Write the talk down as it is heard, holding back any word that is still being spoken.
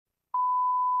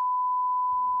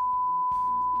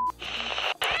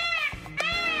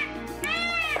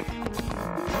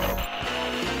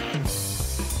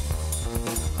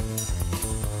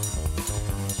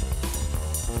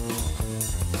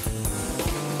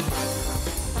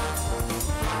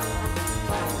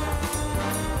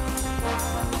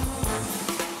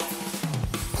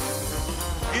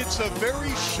It's a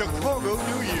very Chicago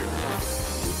New Year.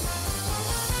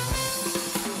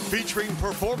 Featuring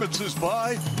performances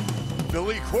by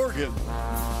Billy Corgan,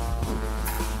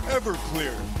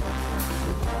 Everclear,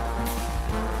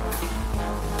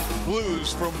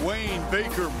 blues from Wayne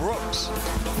Baker Brooks,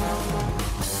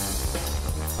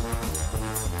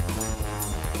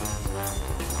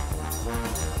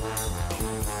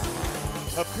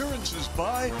 appearances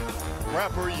by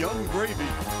rapper Young Gravy,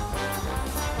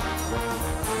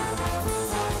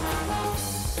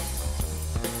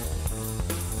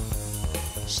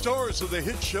 stars of the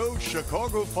hit show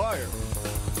Chicago Fire,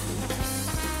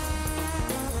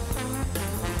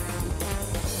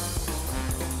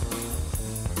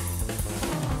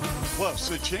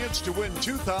 plus a chance to win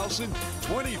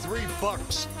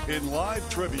 $2,023 in live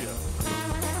trivia.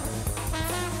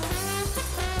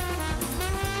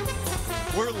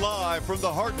 We're live from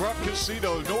the Hard Rock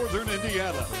Casino, Northern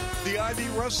Indiana, the Ivy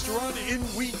Restaurant in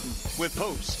Wheaton, with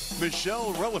hosts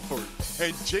Michelle Relerford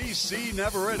and J.C.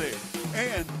 Navarrete,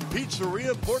 and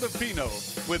Pizzeria Portofino,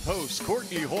 with hosts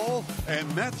Cortney Hall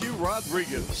and Matthew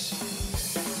Rodriguez.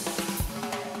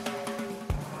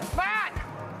 Matt!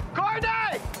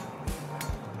 Cortney!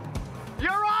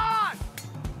 You're on!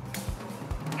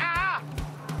 Ah!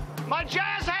 My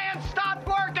jazz hands stopped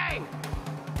working!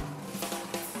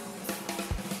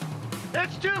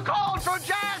 It's too cold for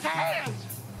jazz hands!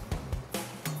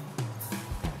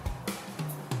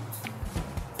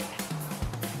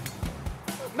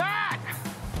 Matt!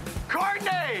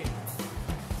 Cortney!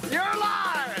 You're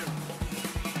live!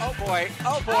 Oh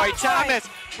boy, Thomas.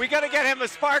 We got to get him a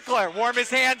sparkler. Warm his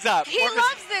hands up. He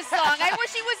loves this song. I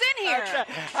wish he was in here. Okay.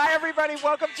 Hi, everybody.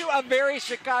 Welcome to a very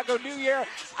Chicago New Year.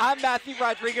 I'm Matthew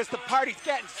Rodriguez. The party's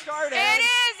getting started. It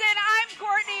is, and I'm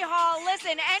Cortney Hall.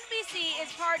 Listen, NBC is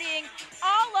partying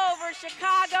all over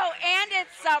Chicago and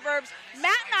its suburbs.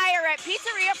 Matt and I are at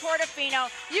Pizzeria Portofino.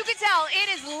 You can tell it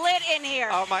is lit in here.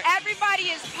 Oh my!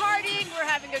 Everybody is partying. We're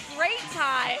having a great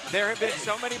time. There have been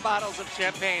so many bottles of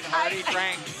champagne already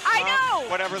drank. I know.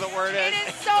 Whatever the word is. It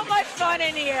is so much fun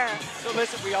in here. So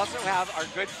listen, we also have our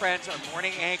good friends, our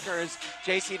morning anchors,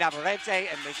 J.C. Navarrete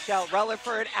and Michelle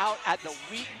Relerford, out in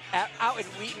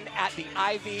Wheaton at the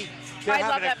Ivy. They're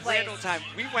having a grand old time.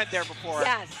 We went there before.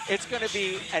 Yes. It's going to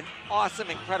be an awesome,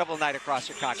 incredible night across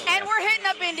Chicago. And we're hitting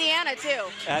up Indiana, too.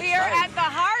 That's we are right. at the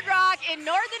Hard Rock in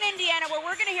Northern Indiana, where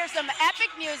we're going to hear some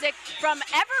epic music from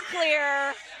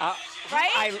Everclear.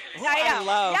 Right? I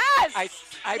love. Yes.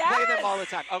 I play them all the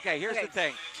time. Okay, here's the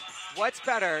thing. What's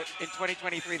better in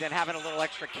 2023 than having a little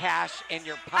extra cash in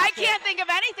your pocket? I can't think of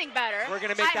anything better. We're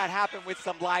going to make that happen with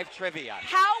some live trivia.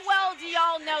 How well do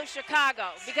y'all know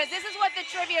Chicago? Because this is what the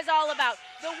trivia is all about.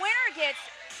 The winner gets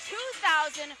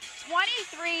 $2,023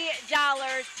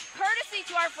 courtesy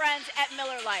to our friends at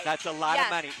Miller Lite. That's a lot of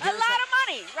money. A lot of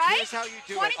money, right? Here's how you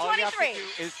do it. All you have to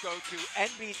do is go to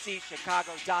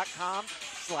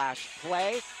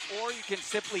NBCChicago.com/play, or you can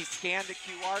simply scan the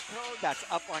QR code that's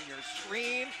up on your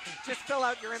screen. Just fill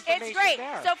out your information. It's great.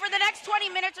 There. So for the next 20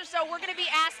 minutes or so, we're going to be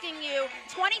asking you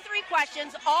 23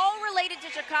 questions, all related to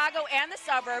Chicago and the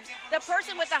suburbs. The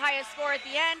person with the highest score at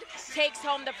the end takes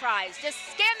home the prize. Just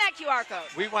scan that QR code.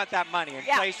 We want that money,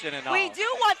 inflation and all. We do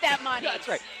want that money. That's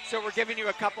right. So we're giving you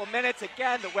a couple minutes.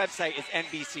 Again, the website is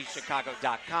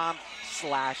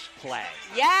NBCChicago.com/play.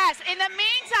 Yes. In the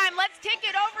meantime, let's kick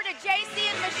it over to JC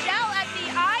and Michelle at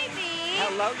the Ivy.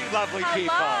 Hello, you lovely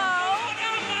people. Hello.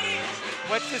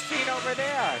 What's the scene over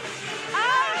there?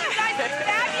 Oh, you guys are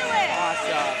fabulous.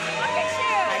 Awesome. Look at you.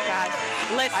 Oh my God.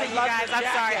 Listen, you guys, I'm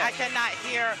sorry. I jacket. cannot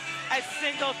hear a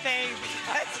single thing.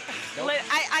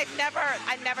 I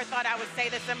never thought I would say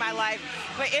this in my life,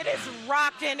 but it is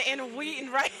rocking in Wheaton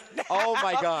right now. Oh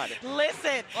my God.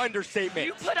 Listen. Understatement.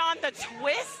 You put on the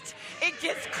twist, it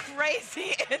gets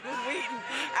crazy in Wheaton.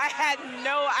 I had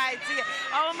no idea.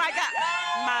 Oh my God.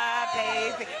 My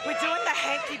baby. We're doing the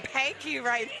hanky-panky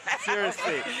right now.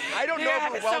 Seriously. I don't know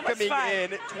if we're welcoming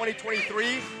in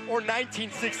 2023 or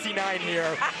 1969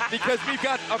 here, because we've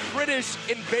got a British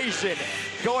invasion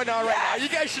going on right now. You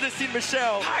guys should have seen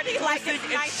Michelle Party like it's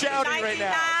and shouting right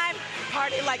now. 1999.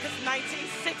 Party like it's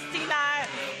 1969.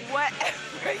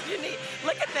 Whatever you need.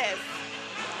 Look at this.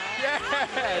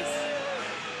 Yes.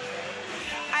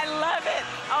 I love it.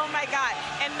 Oh my God.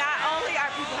 And not only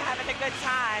are people having a good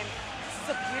time, it's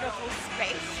a beautiful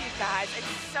space, you guys.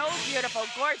 It's so beautiful,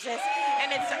 gorgeous,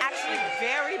 and it's actually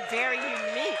very, very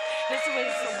unique. This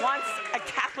was once a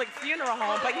Catholic funeral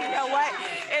home, but you know what?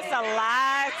 It's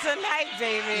alive tonight,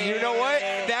 baby. You know what?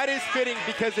 That is fitting,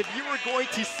 because if you were going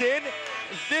to sin,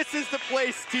 this is the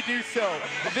place to do so.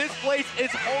 This place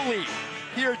is holy.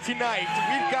 here tonight.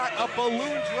 We've got a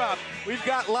balloon drop. We've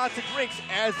got lots of drinks,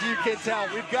 as you can tell.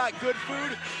 We've got good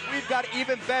food. We've got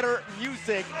even better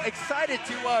music. Excited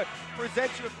to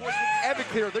present you, of course, with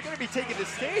Everclear. They're going to be taking the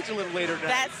stage a little later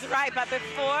tonight. That's right, but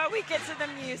before we get to the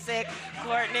music,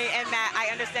 Courtney and Matt, I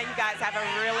understand you guys have a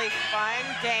really fun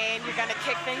game. You're going to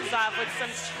kick things off with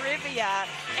some trivia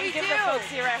and give the folks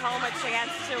here at home a chance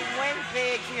to win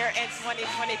big here in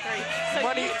 2023. So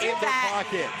money in their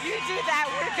pocket. You do that.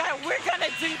 We're gonna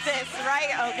do this,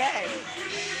 right? Okay.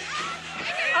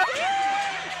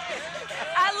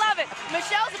 I love it.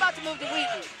 Michelle's about to move to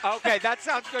Wheaton. Okay, that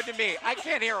sounds good to me. I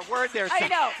can't hear a word there. I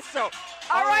know. So,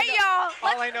 all right, y'all.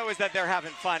 All I know is that they're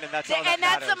having fun, and that's all that matters. And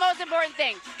that's the most important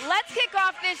thing. Let's kick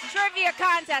off this trivia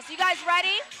contest. You guys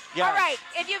ready? Yes. All right.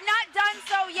 If you've not done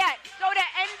so yet, go to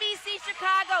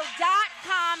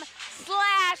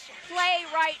NBCchicago.com/play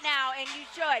right now, and you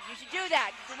should. You should do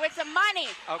that to win some money.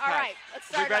 Okay. All right. Let's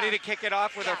start. We ready to kick it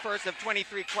off with our first of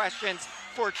 23 questions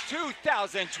for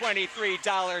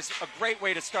 $2,023. A great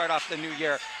way to start off the new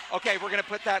year. Okay, we're going to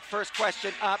put that first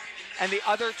question up, and the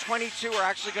other 22 are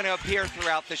actually going to appear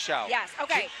throughout the show. Yes,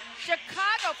 okay.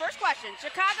 Chicago, first question.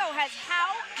 Chicago has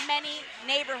how many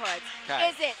neighborhoods? Okay.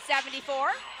 Is it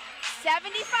 74,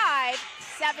 75,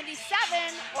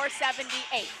 77, or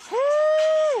 78? Woo!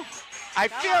 I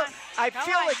Come feel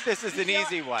on. like this is an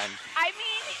easy one. I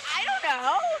mean, I don't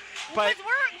know. But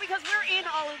because we're in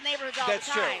all the neighborhoods all that's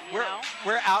the time. true. You know?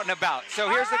 We're out and about. So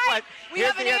here's the question. We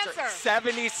have an answer.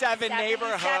 77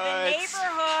 neighborhoods. 77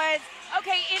 neighborhoods.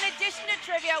 Okay, in addition to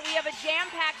trivia, we have a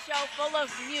jam-packed show full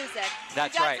of music.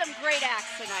 That's We've right. got some great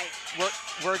acts tonight.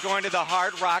 We're going to the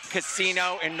Hard Rock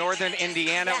Casino in northern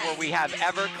Indiana, where we have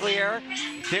Everclear.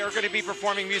 They're going to be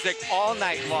performing music all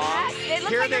night long. Yes,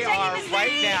 Here like they are the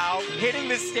right now, hitting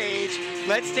the stage.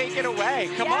 Let's take it away.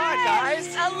 Come on,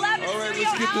 guys. 11 All right,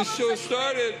 let's get this show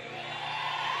started.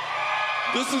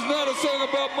 This is not a song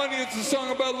about money, it's a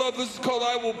song about love. This is called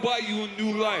I Will Buy You a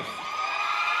New Life.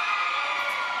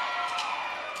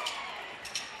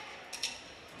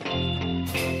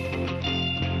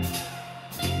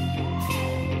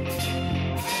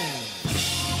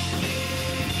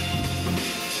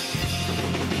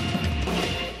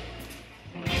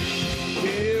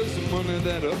 Here's the money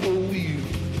that I owe you,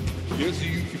 just so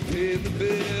you can pay the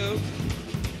bills.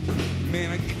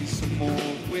 Man, I'll give you some more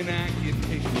when I get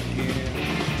paid again.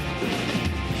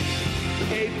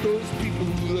 Hate those people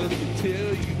who love to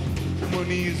tell you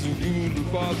money is the root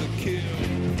of all the kill.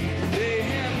 They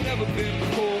have never been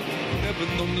poor, never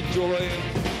known the joy of.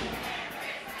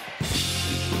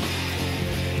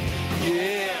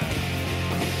 Yeah,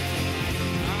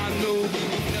 I know we will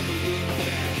never look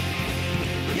back.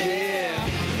 Yeah,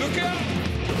 look out!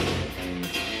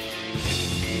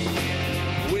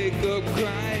 Wake up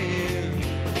crying,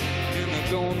 and I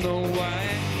don't know why.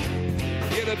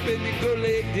 Get up and you go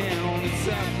lay down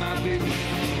inside my baby's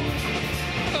room.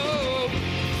 Oh,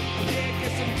 yeah, I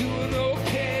guess I'm doing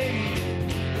okay.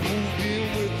 Moved in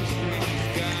with the strangest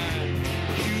guy.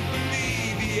 You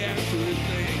believe he actually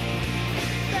thinks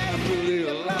that I'm really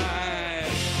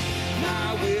alive. I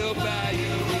will buy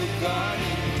you a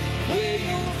garden where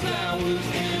your flowers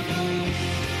can bloom.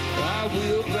 I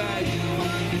will buy you a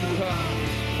new heart,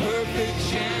 perfect,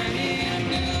 shiny and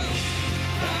new.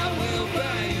 I will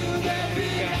buy you that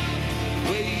big house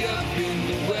way up in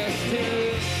the West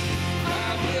Hills. I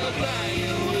will buy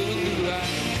you a new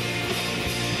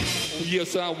life.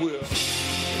 Yes, I will.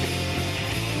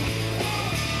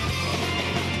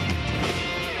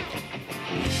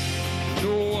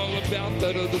 Know all about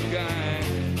that other guy,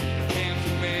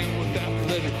 handsome man with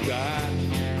athletic eye.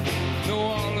 Know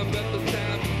all about the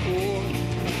time before,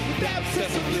 that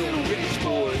obsessive little rich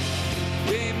boys.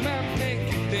 They might make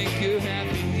you think you're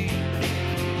happy,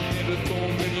 and a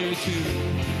moment or two.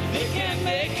 They can't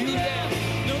make you laugh,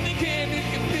 no they can't make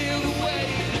you feel the way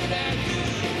that I do.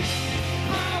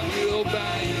 I will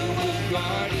buy you a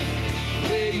garden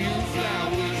where your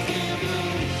flowers can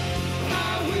bloom. I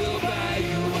will buy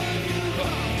you a new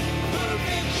car,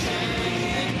 perfect, shiny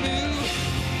and new.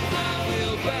 I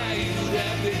will buy you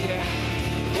that big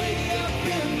house way up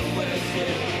in the West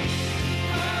Hills.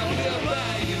 I will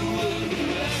buy you a new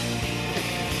life.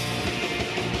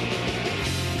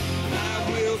 I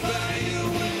will buy you a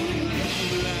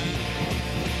new life.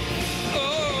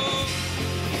 Oh,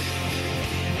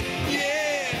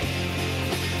 yeah.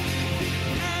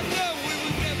 I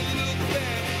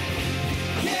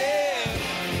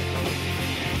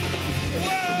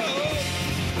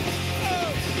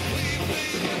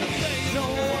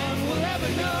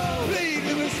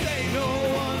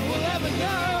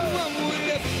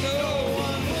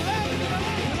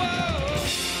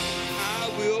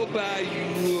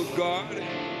garden.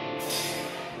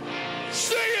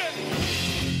 Sing it!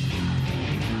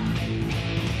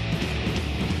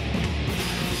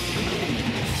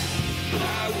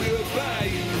 I will buy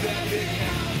you that big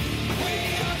house way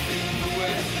up in the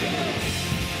West End.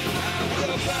 I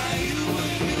will buy you a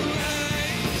new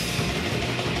line.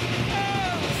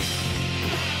 Oh.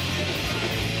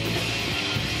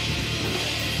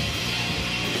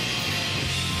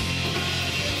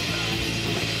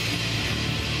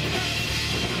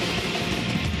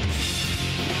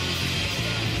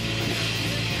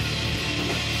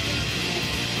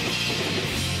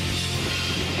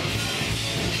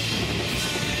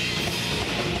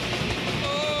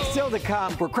 Still to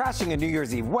come, we're crashing a New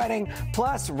Year's Eve wedding,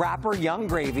 plus rapper Young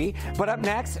Gravy. But up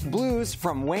next, blues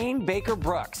from Wayne Baker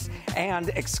Brooks and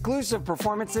exclusive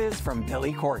performances from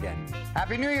Billy Corgan.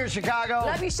 Happy New Year, Chicago.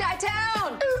 Love you,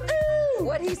 Chi-Town.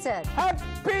 What he said.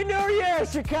 Happy New Year,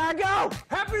 Chicago.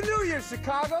 Happy New Year,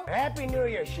 Chicago. Happy New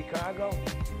Year, Chicago.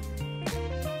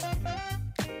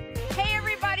 Hey,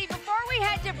 everybody, before we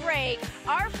head to break,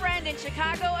 our friend and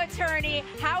Chicago attorney,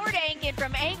 Howard Ankin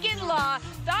from Ankin Law,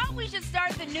 thought we should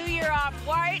start the new year off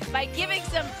right by giving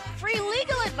some free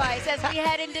legal advice as we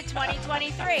head into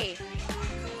 2023.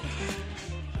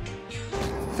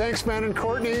 Thanks, man and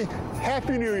Courtney.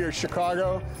 Happy New Year,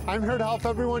 Chicago. I'm here to help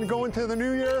everyone go into the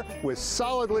new year with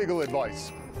solid legal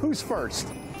advice. Who's first?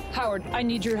 Howard, I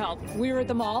need your help. We were at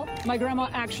the mall. My grandma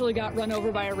actually got run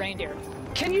over by a reindeer.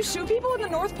 Can you sue people in the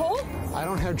North Pole? I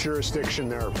don't have jurisdiction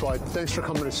there, but thanks for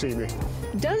coming to see me.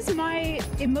 Does my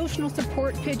emotional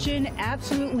support pigeon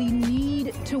absolutely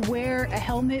need to wear a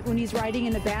helmet when he's riding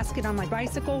in the basket on my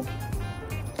bicycle?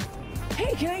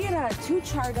 Hey, can I get 2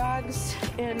 char dogs?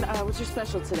 And what's your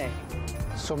special today?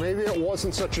 So maybe it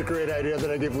wasn't such a great idea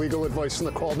that I give legal advice in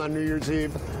the cold on New Year's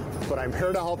Eve, but I'm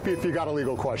here to help you if you got a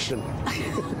legal question.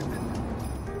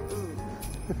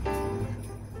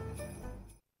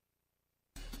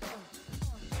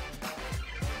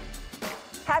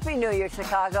 Happy New Year,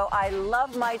 Chicago. I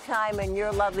love my time in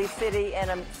your lovely city, and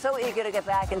I'm so eager to get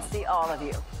back and see all of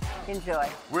you. Enjoy.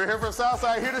 We're here from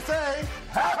Southside, here to say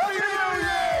Happy New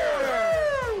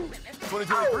Year!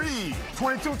 2023.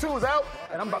 22-2 is out.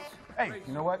 And I'm about. Hey,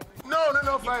 you know what?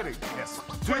 No fighting. Yes.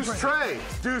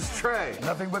 Deuce Trey.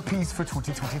 Nothing but peace for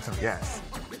 2023. Yes.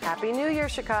 Happy New Year,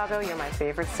 Chicago. You're my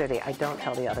favorite city. I don't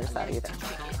tell the others that either.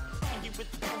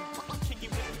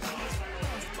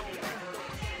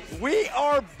 We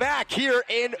are back here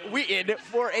in Wheaton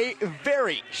for a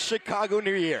very Chicago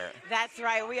New Year. That's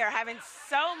right. We are having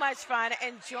so much fun,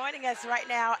 and joining us right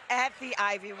now at the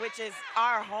Ivy, which is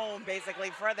our home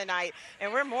basically for the night,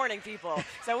 and we're morning people.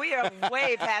 So we are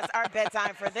way past our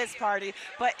bedtime for this party,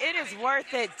 but it is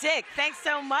worth it. Dick, thanks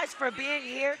so much for being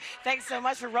here. Thanks so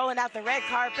much for rolling out the red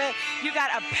carpet. You got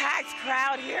a packed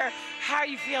crowd here. How are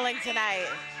you feeling tonight?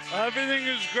 Everything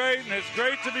is great, and it's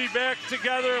great to be back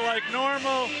together like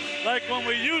normal, like when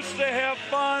we used to have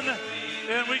fun,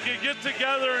 and we could get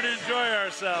together and enjoy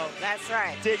ourselves. That's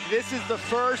right. Dick, this is the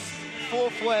first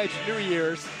full-fledged New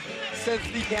Year's since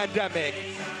the pandemic.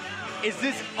 Is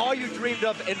this all you dreamed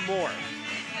of and more?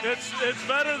 It's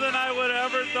better than I would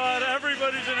have ever thought.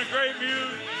 Everybody's in a great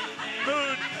mood.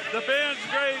 The band's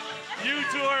great. You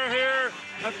two are here.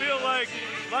 I feel like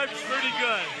life's pretty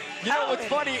good. You know what's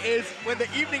funny is when the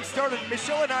evening started,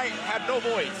 Michelle and I had no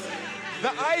voice. The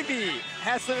Ivy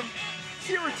has some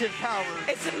curative powers.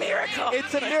 It's a miracle.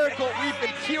 It's a miracle. We've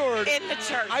been cured. In the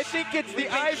church. I think it's the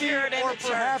Ivy or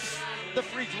perhaps the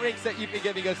free drinks that you've been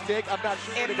giving us, Dick. I'm not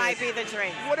sure It might be the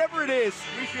drink. Whatever it is,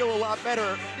 we feel a lot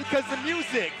better because the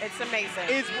music it's amazing.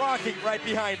 Is rocking right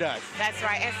behind us. That's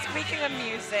right. And speaking of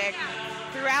music,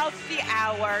 throughout the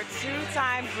hour,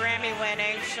 2-time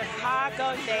Grammy-winning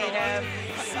Chicago native,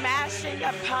 Smashing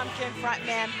the Pumpkin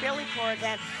frontman Billy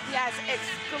Corgan. He has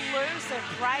exclusive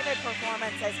private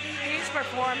performances. He's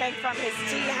performing from his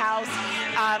tea house.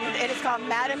 It is called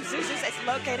Madame ZuZu's. It's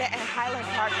located in Highland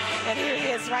Park. And here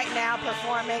he is right now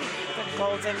performing the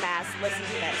Golden Mass. Listen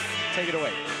to this. Take it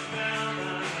away.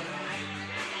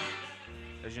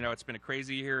 As you know, it's been a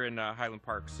crazy year in Highland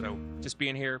Park. So just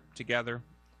being here together,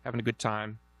 having a good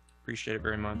time. Appreciate it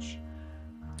very much.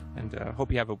 And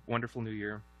hope you have a wonderful new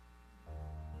year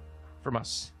from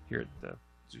us here at the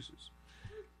ZuZu's.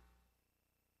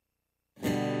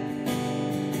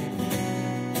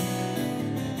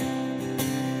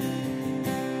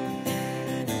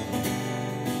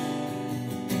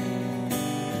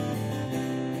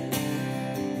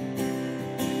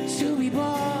 To be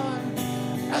born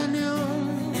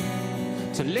anew,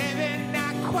 to live and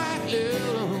not quite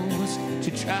lose, to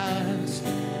trust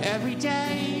every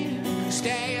day,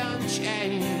 stay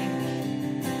unchanged,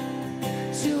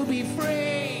 to be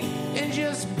free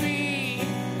can just be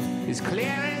as clear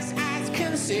as eyes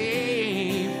can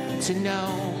see to know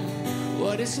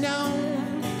what is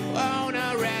known won't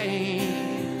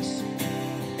erase.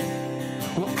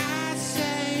 Well, I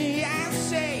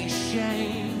say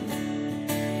shame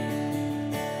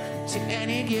to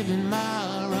any given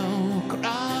morrow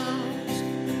cross,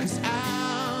 'cause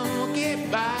I'll get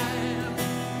by.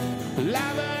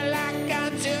 Love her like I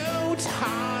do, it's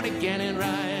hard again and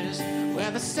rise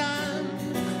where the sun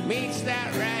meets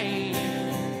that rain.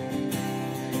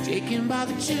 Taken by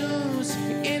the Jews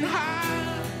in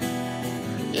heart,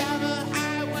 lover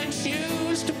I would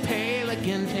choose to pale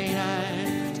again, pain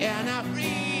I dare not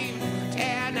breathe,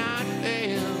 dare not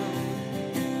fail.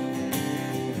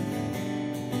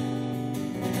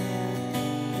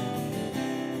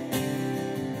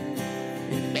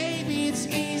 And maybe it's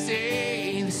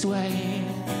easy this way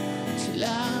to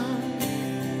love.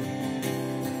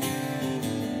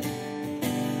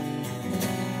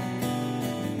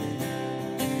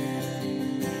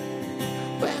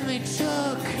 When they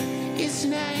took his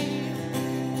name,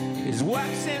 his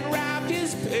works and robbed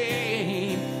his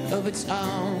pain of its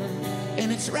own,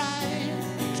 and it's right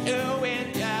to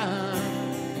end up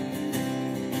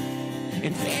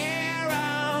in fear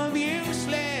of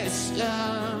useless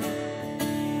love.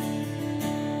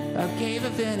 I gave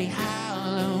up any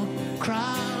hollow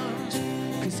cross,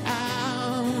 'cause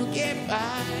I'll get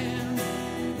by.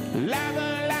 Love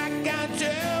her like I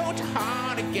do, to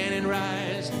hard again and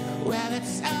rise where the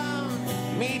sun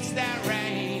meets that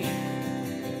rain.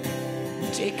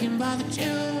 Taken by the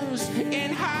Jews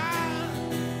in heart,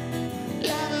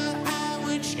 lover I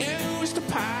would choose to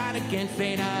part again,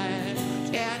 fate I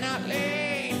dare not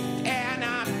lay, dare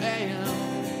not fail.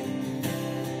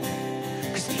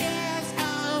 'Cause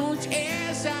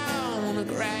tears on the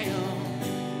grail,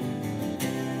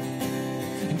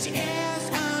 and tears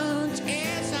on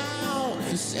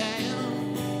for sale.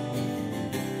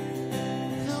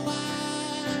 Though I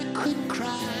couldn't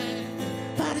cry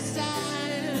by the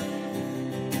side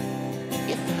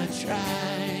if I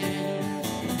tried.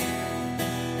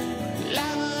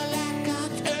 Love her like I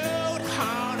do,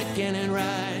 hard again and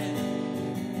right.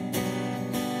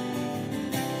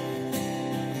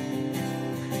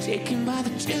 Taken by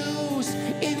the Jews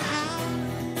in heart,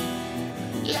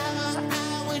 love her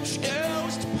I would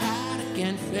choose to part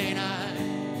again, fate I.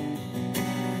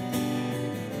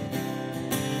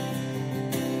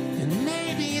 And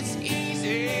maybe it's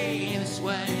easy this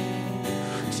way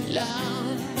to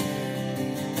love,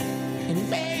 and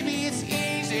maybe it's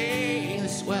easy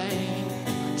this way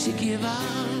to give up,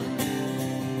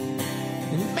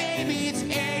 and maybe it's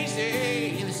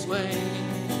easy this way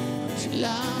to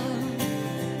love,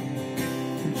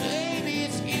 and maybe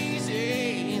it's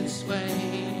easy this way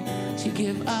to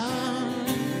give up.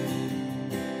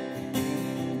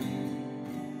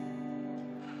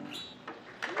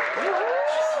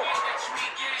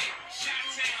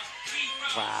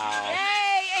 Wow.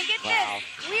 Yay! And get this,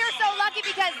 we are so lucky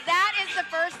because that is the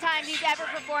first time he's ever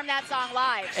performed that song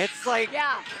live. It's like,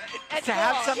 yeah, it's to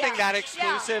have cool. something Yeah. that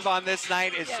exclusive on this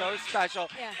night is so special.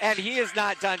 Yeah. And he is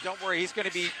not done. Don't worry, he's going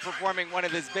to be performing one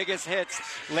of his biggest hits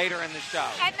later in the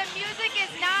show. And the music is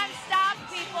non-stop,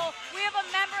 people. We have a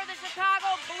member of the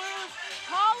Chicago Blues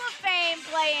Hall of Fame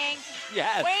playing.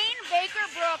 Yes. Wayne Baker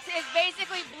Brooks is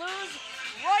basically blues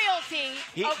royalty,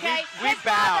 okay? We His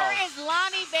bow. father is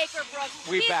Lonnie Baker Brooks.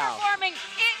 We He's bow. performing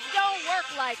It Don't Work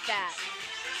Like That.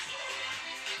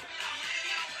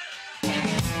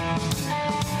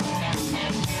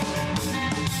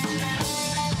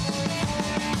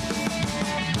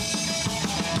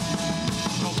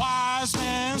 The wise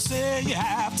man said you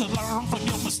have to learn from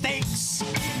your mistakes,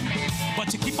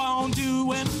 but you keep on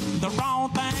doing the wrong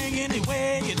thing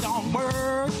anyway. It don't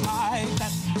work like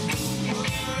that.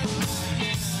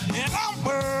 It don't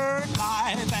work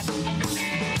like that.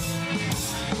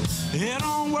 It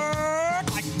don't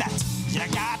work like that. You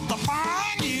got to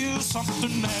find you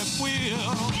something that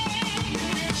will.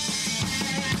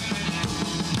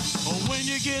 When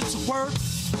you get to work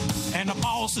and the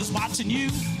boss is watching you,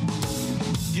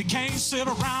 you can't sit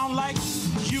around like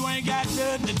you ain't got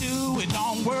nothing to do. It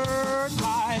don't work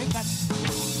like that.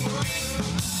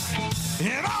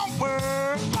 It don't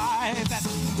work like that.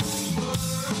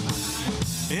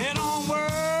 It don't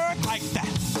work like that.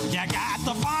 You got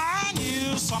to find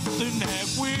you something that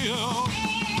will.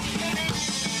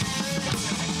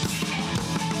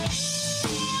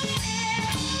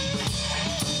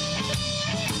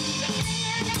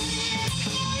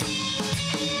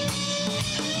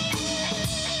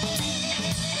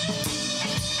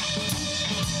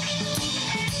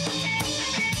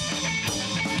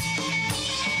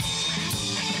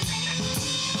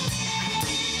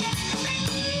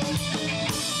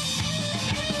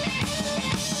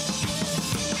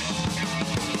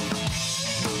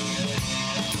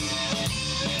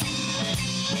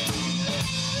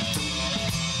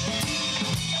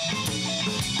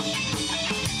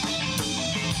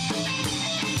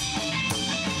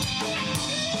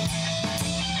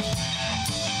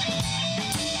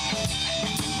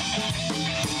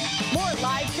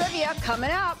 trivia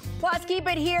coming up. Plus, keep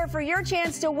it here for your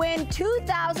chance to win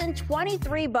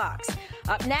 $2,023.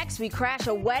 Up next, we crash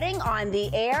a wedding on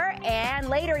the air, and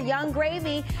later, Young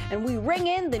Gravy, and we ring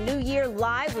in the new year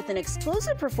live with an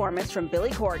exclusive performance from Billy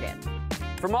Corgan.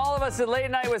 From all of us at Late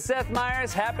Night with Seth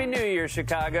Meyers, Happy New Year,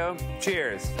 Chicago.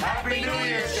 Cheers. Happy New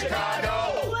Year,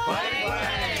 Chicago. Play,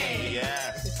 play.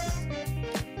 Yes.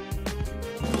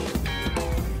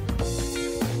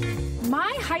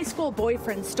 My high school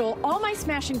boyfriend stole all my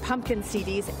Smashing Pumpkins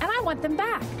CDs, and I want them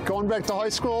back. Going back to high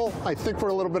school, I think we're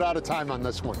a little bit out of time on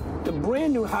this one. The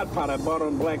brand new hot pot I bought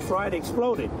on Black Friday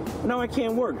exploded. Now I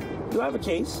can't work. Do I have a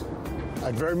case?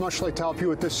 I'd very much like to help you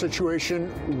with this situation.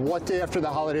 What day after the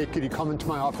holiday could you come into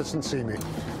my office and see me?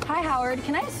 Hi, Howard.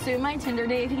 Can I sue my Tinder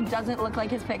date if he doesn't look like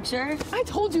his picture? I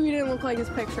told you he didn't look like his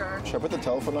picture. Should I put the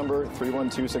telephone number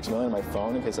 312-6 on my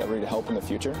phone in case I ever need help in the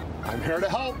future? I'm here to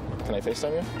help. Can I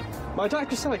FaceTime you? My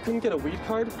doctor said I couldn't get a weed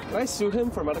card. Can I sue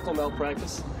him for medical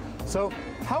malpractice? So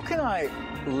how can I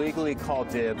legally call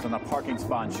dibs on a parking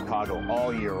spot in Chicago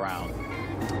all year round?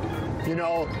 You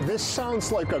know, this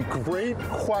sounds like a great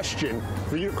question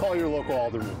for you to call your local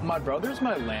alderman. My brother's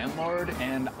my landlord,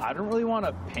 and I don't really want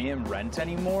to pay him rent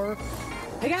anymore.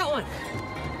 I got one.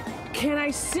 Can I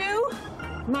sue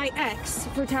my ex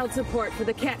for child support for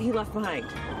the cat he left behind?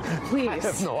 Please. I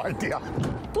have no idea.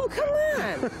 Well, come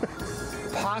on.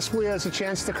 Possibly has a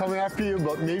chance to come after you,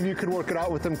 but maybe you could work it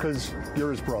out with him because you're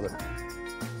his brother.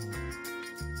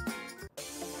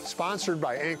 Sponsored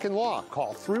by Ankin Law.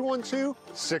 Call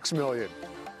 312-6-million.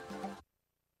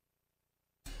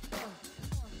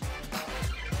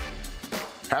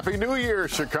 Happy New Year,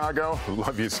 Chicago.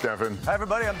 Love you, Stefan. Hi,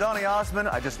 everybody. I'm Donnie Osmond.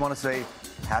 I just want to say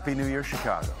Happy New Year,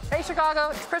 Chicago. Hey,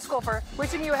 Chicago. It's Chris Golfer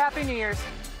wishing you a Happy New Year's.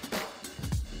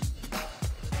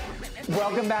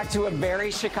 Welcome back to a very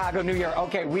Chicago New Year.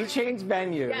 Okay, we changed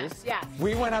venues. Yes, yes.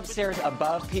 We went upstairs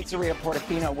above Pizzeria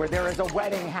Portofino where there is a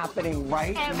wedding happening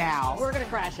right now. We're going to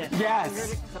crash it.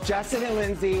 Yes. Justin and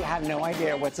Lindsay have no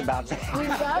idea what's about to happen. We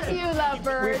love you,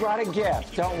 lovebird. We brought a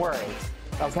gift. Don't worry.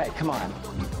 Okay, come on.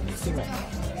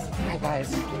 All right,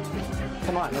 guys.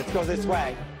 Come on, let's go this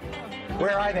way.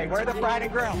 Where are they? Where are the bride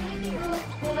and groom?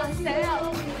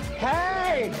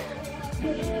 Hey!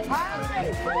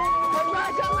 Hi!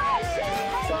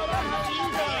 Congratulations!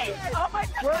 Oh my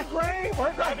God! We're great!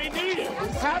 We're great! Happy New Year!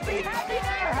 Happy New Year!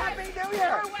 Happy New Year!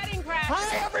 Our wedding crash.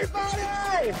 Hi,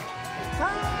 everybody!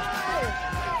 Hi!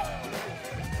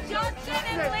 Justin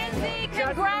and Lindsay,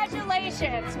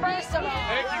 congratulations, first of all.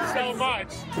 Thank you so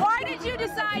much. Why did you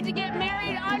decide to get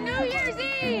married on New Year's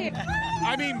Eve?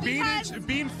 I mean,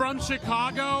 being from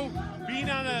Chicago, being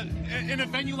in a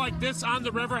venue like this on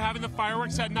the river, having the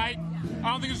fireworks at night,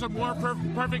 I don't think there's a more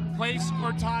perfect place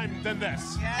or time than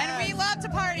this. Yes. And we love to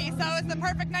party, so it's the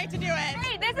perfect night to do it.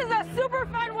 Hey, this is a super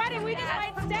fun wedding. We just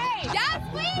might stay. Yes,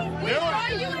 please. We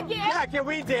brought you a gift. Yeah, can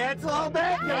we dance a little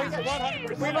bit? Yes,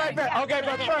 100%. We might be. Okay,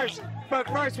 but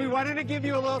first, we wanted to give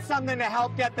you a little something to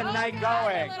help get the night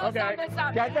going. Okay.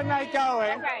 Get the night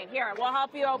going. Okay, here, we'll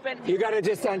help you open. You got to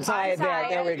just untie it there.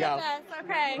 There we go.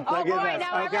 Okay. Oh, Look at boy, this.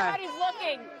 now Okay. everybody's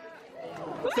looking.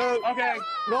 So, okay,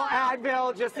 little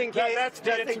Advil just in case.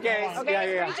 Just in case.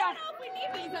 Okay, Yeah. reach out.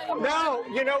 No,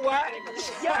 you know what?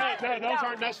 No, those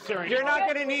aren't necessary. You're not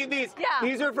going to need these. Yeah.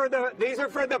 These are for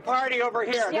the party over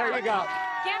here. Yeah. There you go.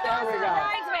 Give those to the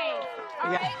bridesmaids.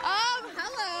 All right.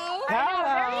 Hello.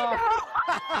 Hello.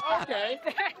 Okay.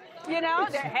 You know,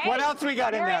 hey. What else we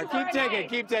got in there? Very Keep taking.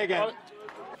 Keep taking. Oh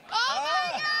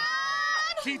my God.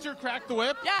 Teacher cracked the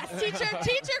whip? Yes, teacher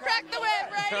cracked the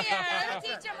whip right here.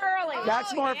 Teach them early.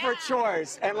 That's more for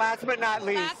chores. And last but not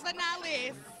least. Last but not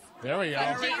least. There we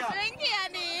go. Drink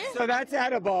candy. So that's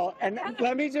edible. And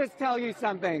let me just tell you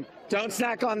something. Don't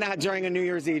snack on that during a New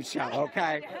Year's Eve show,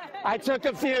 okay? I took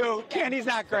a few. Candy's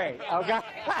not great, okay?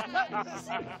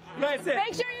 Listen.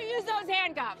 Make sure you use those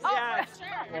handcuffs. Yes. Oh,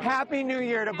 sure. Happy New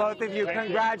Year to both of you.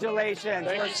 Congratulations.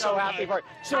 Thank We're you so so happy much. for you.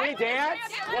 Should we dance?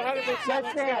 100%.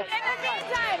 Let's dance. In the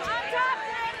meantime, on top,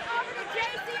 over to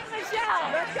JC and Michelle.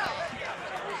 Let's go.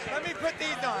 Let me put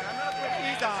these on. I'm going to put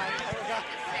these on.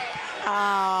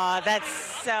 Oh, that's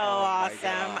so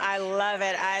awesome. I love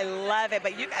it. I love it.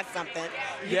 But you got something.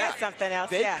 You got something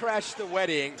else. They crashed the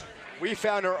wedding. We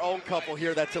found our own couple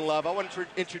here that's in love. I want to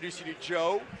introduce you to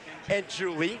Joe and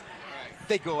Julie.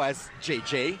 They go as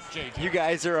JJ. You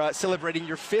guys are celebrating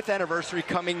your 5th anniversary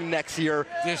coming next year.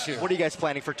 This year. What are you guys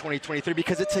planning for 2023?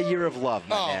 Because it's a year of love,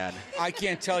 my man. I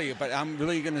can't tell you, but I'm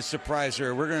really going to surprise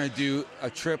her. We're going to do a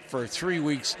trip for 3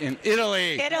 weeks in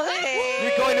Italy. Italy.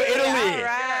 You're going to Italy. All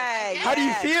right. How do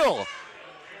you feel?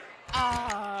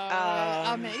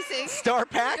 Amazing. Start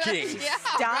packing. Yeah,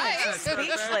 Stunned, right.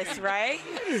 speechless, right?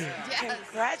 Yes.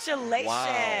 Congratulations.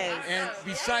 Wow. And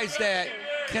besides that,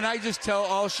 can I just tell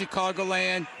all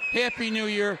Chicagoland, Happy New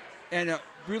Year and a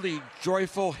really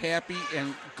joyful, happy,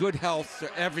 and good health to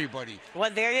everybody.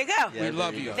 Well, there you go. Yeah, we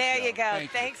love you. There you go.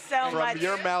 Thanks so much. From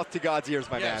your mouth to God's ears,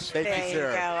 my man. Thank you, sir.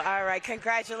 There you go. All right.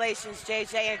 Congratulations,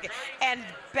 JJ. And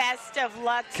best of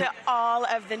luck to all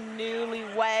of the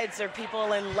newlyweds or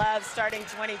people in love starting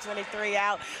 2023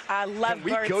 out. Lovebirds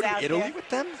Can we go to out Italy there. with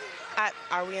them?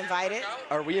 Are we invited?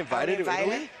 Are we invited to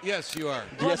Italy? Yes, you are.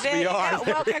 Well, yes, there we you are. go.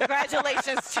 Well,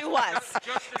 congratulations to us.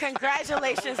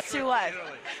 Congratulations to us.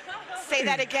 Say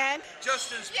that again.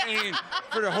 Just as paying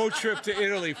for the whole trip to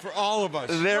Italy for all of us.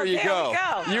 There you go.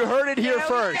 You heard it here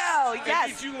first. There we go.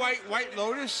 Yes. Did you White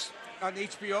Lotus on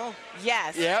HBO?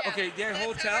 Yes. Yep. Okay, their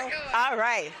hotel? All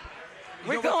right.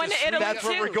 We're going to Italy, That's too.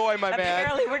 where we're going, my man.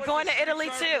 Apparently, we're going to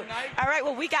Italy, too. All right,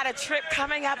 well, we got a trip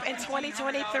coming up in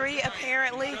 2023,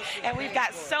 apparently, and we've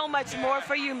got so much more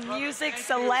for you. Music,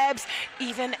 celebs,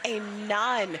 even a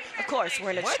nun. Of course,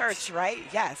 we're in a church, right?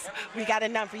 Yes. We got a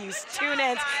nun for you. Tune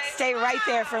in. Stay right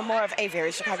there for more of A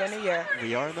Very Chicago New Year.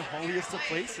 We are in the holiest of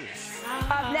places.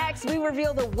 Up next, we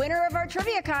reveal the winner of our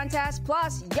trivia contest,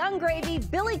 plus Young Gravy,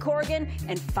 Billy Corgan,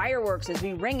 and fireworks as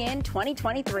we ring in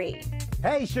 2023.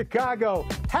 Hey, Chicago,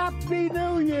 Happy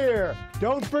New Year!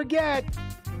 Don't forget,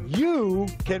 you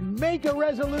can make a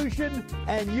resolution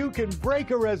and you can break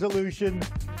a resolution.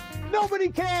 Nobody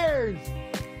cares!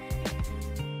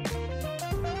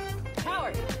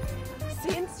 Howard,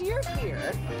 since you're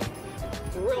here,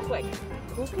 real quick,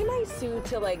 who can I sue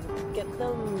to, like, get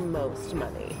the most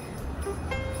money?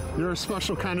 You're a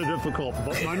special kind of difficult,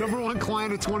 but my #1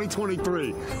 client of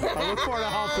 2023. I look forward to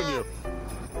helping you.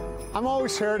 I'm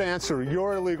always here to answer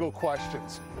your legal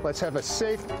questions. Let's have a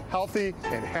safe, healthy,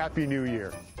 and happy New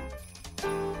Year.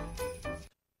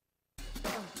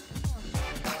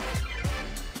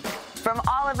 From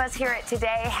all of us here at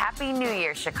Today, Happy New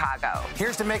Year, Chicago.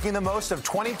 Here's to making the most of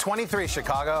 2023,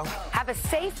 Chicago. Have a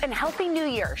safe and healthy New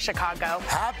Year, Chicago.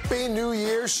 Happy New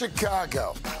Year,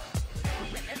 Chicago.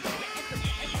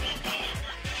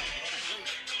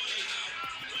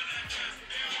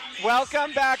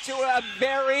 Welcome back to a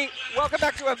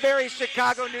very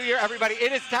Chicago New Year, everybody.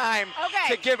 It is time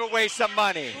to give away some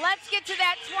money. Let's get to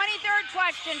that 23rd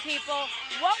question, people.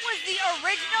 What was the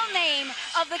original name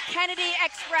of the Kennedy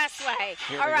Expressway?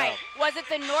 Here All we right. go. Was it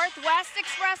the Northwest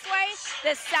Expressway,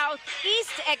 the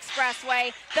Southeast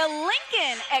Expressway, the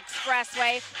Lincoln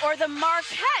Expressway, or the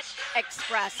Marquette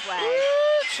Expressway?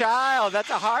 Ooh, child, that's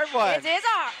a hard one. It is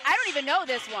hard. I don't even know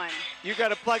this one. You got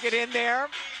to plug it in there.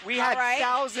 We had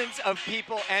thousands of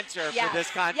people enter for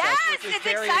this contest, which is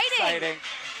very exciting.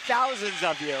 Thousands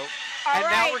of you. And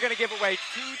now we're going to give away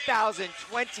 $2,023.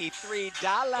 What you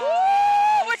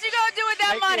going to do with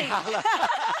that money?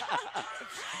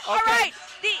 All right.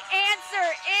 The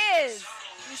answer is,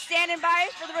 you standing by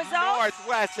for the results?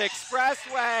 Northwest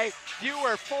Expressway,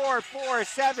 viewer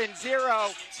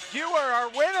 4470. You are our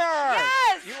winner.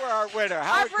 Yes. You are our winner. Our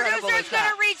How incredible producer's is going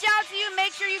that? to reach out to you,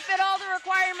 make sure you fit all the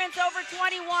requirements over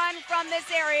 21 from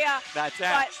this area. That's it.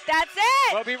 But that's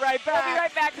it. We'll be right back. We'll be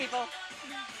right back, people.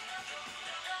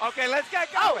 Okay, let's get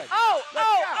going.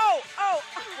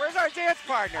 Where's our dance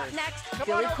partners? Next, Come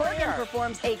Billy on over Corgan here.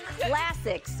 performs a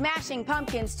classic Smashing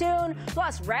Pumpkins tune,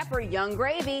 plus rapper Young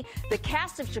Gravy. The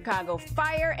cast of Chicago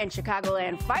Fire and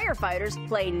Chicagoland firefighters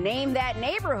play Name That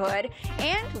Neighborhood,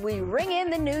 and we ring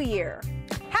in the new year.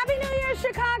 Happy New Year,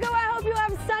 Chicago. I hope you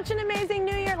have such an amazing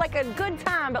New Year, like a good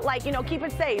time, but like, keep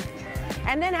it safe.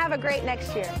 And then have a great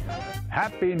next year.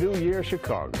 Happy New Year,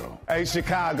 Chicago. Hey,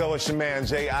 Chicago, it's your man,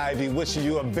 Jay Ivy, wishing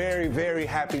you a very, very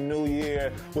happy new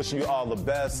year. Wishing you all the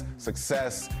best,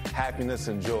 success, happiness,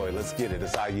 and joy. Let's get it.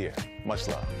 It's our year. Much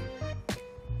love.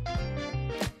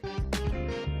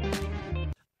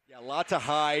 Yeah, lots of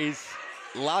highs,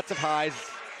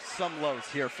 some lows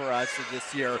here for us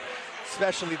this year,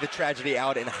 especially the tragedy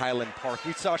out in Highland Park.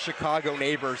 We saw Chicago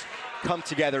neighbors come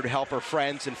together to help her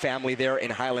friends and family there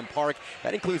in Highland Park.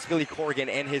 That includes Billy Corgan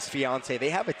and his fiance. They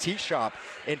have a tea shop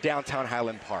in downtown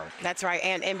Highland Park. That's right,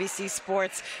 and NBC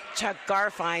Sports' Chuck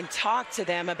Garfien talked to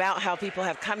them about how people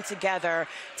have come together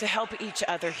to help each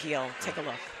other heal. Take a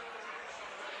look.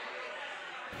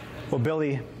 Well,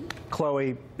 Billy,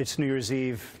 Chloe, it's New Year's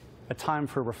Eve, a time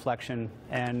for reflection.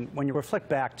 And when you reflect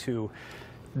back to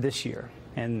this year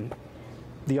and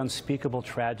the unspeakable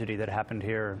tragedy that happened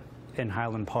here in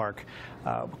Highland Park,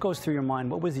 what goes through your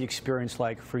mind? What was the experience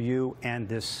like for you and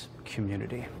this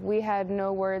community? We had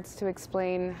no words to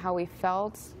explain how we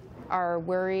felt, our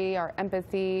worry, our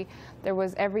empathy. There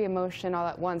was every emotion all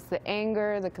at once, the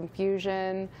anger, the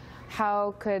confusion,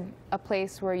 how could a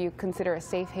place where you consider a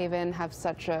safe haven have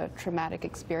such a traumatic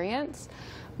experience?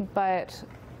 But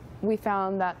we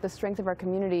found that the strength of our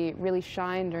community really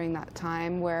shined during that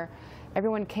time, where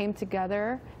everyone came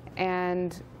together,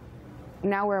 and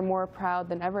now we're more proud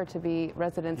than ever to be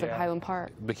residents of Highland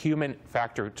Park. The human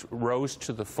factor rose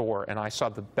to the fore, and I saw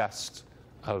the best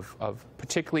of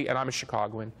particularly, and I'm a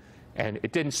Chicagoan, and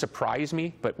it didn't surprise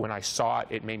me, but when I saw it,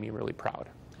 it made me really proud.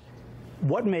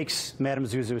 What makes Madame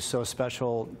ZuZu so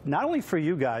special, not only for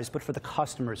you guys, but for the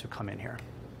customers who come in here?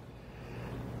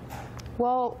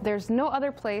 Well, there's no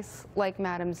other place like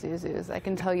Madame ZuZu's, I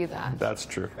can tell you that. That's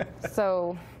true.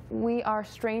 So we are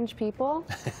strange people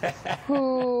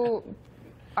who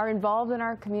are involved in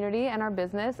our community and our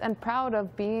business and proud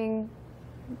of being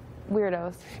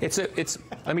weirdos.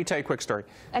 Let me tell you a quick story.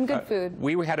 And good food.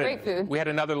 Great food. We had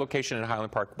another location in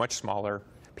Highland Park, much smaller.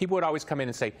 People would always come in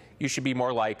and say, you should be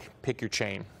more like, pick your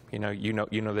chain. You know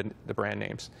the brand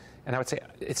names. And I would say,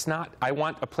 it's not. I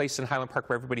want a place in Highland Park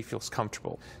where everybody feels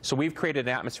comfortable. So we've created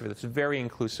an atmosphere that's very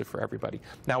inclusive for everybody.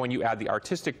 Now, when you add the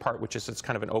artistic part, which is it's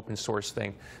kind of an open source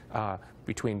thing,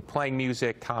 between playing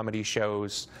music, comedy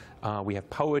shows, we have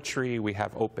poetry, we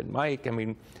have open mic. I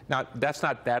mean, that's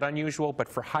not that unusual, but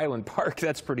for Highland Park,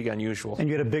 that's pretty unusual. And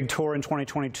you had a big tour in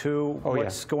 2022. Oh,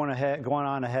 What's going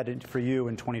on ahead for you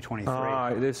in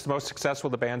 2023? It's the most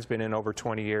successful the band's been in over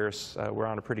 20 years. We're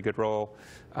on a pretty good roll.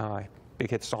 Big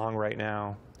hit song right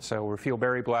now. So we feel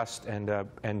very blessed, and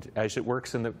as it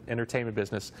works in the entertainment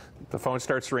business, the phone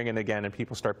starts ringing again and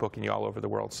people start booking you all over the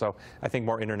world. So I think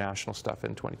more international stuff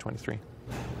in 2023.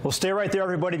 Well, stay right there,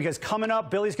 everybody, because coming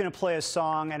up, Billy's going to play a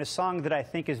song, and a song that I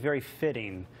think is very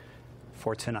fitting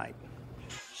for tonight.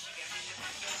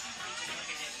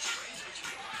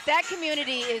 That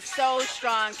community is so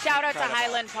strong. Shout out to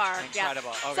Highland Park. Incredible.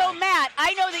 Yeah. Okay. So, Matt,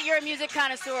 I know that you're a music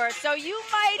connoisseur, so you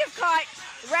might have caught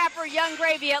rapper Young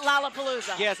Gravy at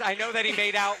Lollapalooza. Yes, I know that he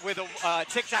made out with a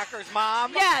TikToker's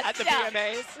mom at the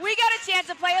VMAs. We got a chance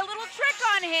to play a little trick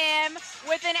on him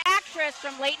with an actress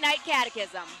from Late Night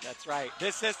Catechism. That's right.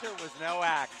 This sister was no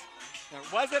act. There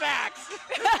was an act.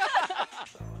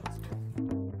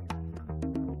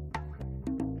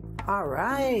 All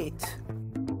right.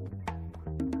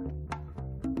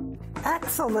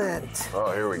 Excellent.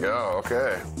 Oh, here we go.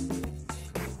 Okay.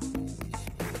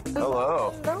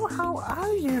 Hello. Hello, how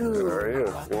are you? Good, how are you?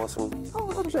 You want some? Oh,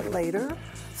 a little bit later.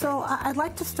 So I'd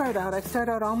like to start out. I start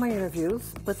out all my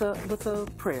interviews with a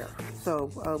prayer.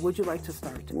 So would you like to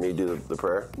start? Me do the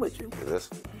prayer? Would you? Do this?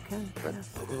 Okay. Yes.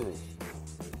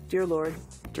 Dear Lord.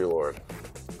 Dear Lord.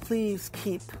 Please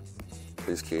keep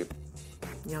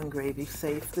Young Gravy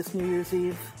safe this New Year's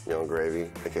Eve. Young Gravy,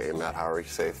 aka Matt Howery,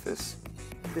 safe this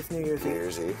New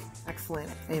Year's Eve. Excellent.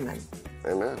 Amen.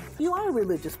 Amen. You are a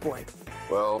religious boy.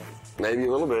 Well, maybe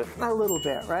a little bit. A little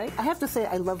bit, right? I have to say,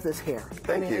 I love this hair.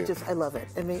 Thank you. I love it.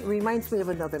 I mean, it reminds me of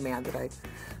another man that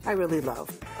I really love.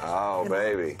 Oh,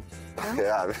 baby.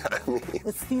 Yeah, I mean.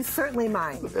 He's certainly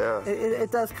mine. Yeah. It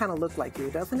does kind of look like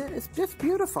you, doesn't it? It's just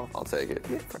beautiful. I'll take it.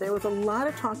 There was a lot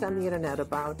of talk on the internet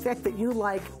about the fact that you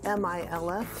like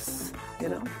MILFs, you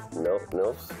know? No.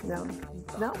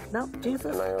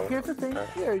 Jesus, here's the thing.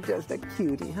 You're just a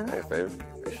cutie, huh? Hey, babe.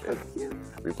 Appreciate it.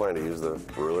 Are you planning to use the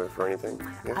ruler for anything?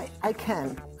 Yeah. I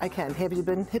can. Have you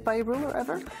been hit by a ruler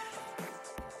ever?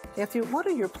 What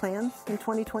are your plans in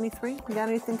 2023? You got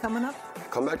anything coming up?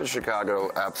 Come back to Chicago,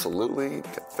 absolutely.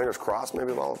 Fingers crossed,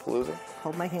 maybe Lollapalooza.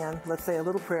 Hold my hand. Let's say a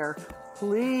little prayer.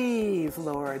 Please,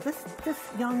 Lord. This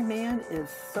young man is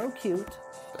so cute.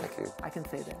 Thank you. I can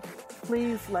say that.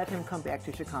 Please let him come back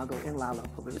to Chicago in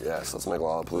Lollapalooza. Yes, let's make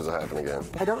Lollapalooza happen again.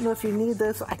 I don't know if you need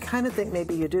this. I kind of think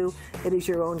maybe you do. It is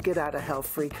your own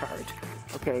get-out-of-hell-free card.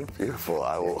 Okay? Beautiful.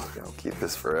 I will keep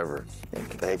this forever.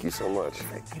 Thank you so much.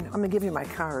 I'm going to give you my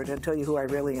card and tell you who I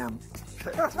really am.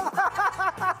 The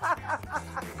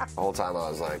whole time I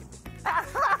was like...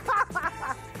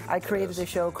 I created a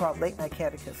show called Late Night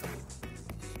Catechism.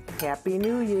 Happy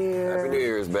New Year. Happy New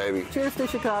Year's, baby. Cheers to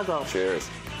Chicago. Cheers.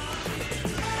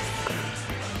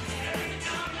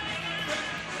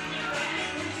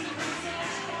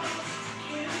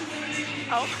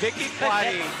 Oh, Vicky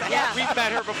Plotty. Yeah. We've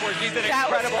met her before. She's an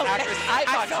incredible actress. I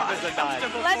thought she was a nun.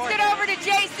 Let's get over to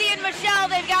JC and Michelle.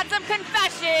 They've got some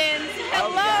confessions.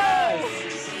 Hello.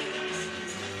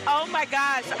 Oh my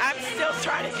gosh, I'm still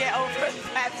trying to get over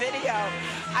that video.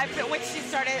 When she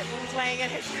started playing in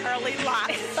his curly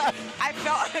locks, I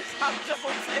felt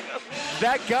uncomfortable too.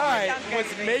 That guy was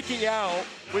making out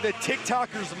with a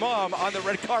TikToker's mom on the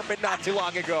red carpet not too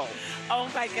long ago. Oh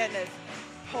my goodness.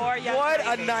 Poor young What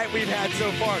lady. a night we've had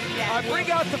so far. Bring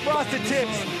out the frosted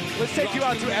tips. Let's take you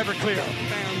out to Everclear.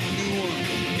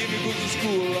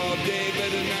 school all day,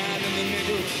 better not in the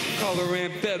neighborhood, call her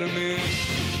amphetamine.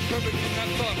 Perfect in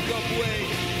that fucked up way,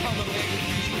 how the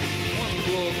magazine wanna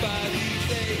glorify these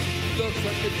days. Looks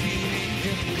like a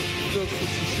teenager, looks like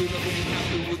she should have been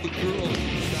happy with the girl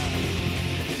inside.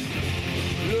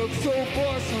 Looks so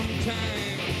poor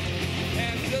sometimes,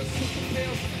 and just such a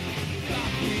pale,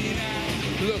 dark green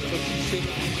eye. Looks like she should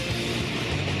have been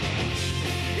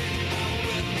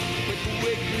with the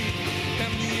wig green,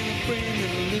 family in a frame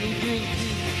and a little girl's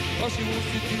dream. All she wants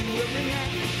to do every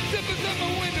night, step inside my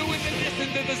window and then listen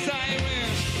to the siren.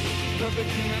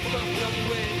 Perfect in that fucked up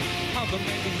way, how the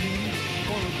magazine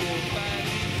wanna go by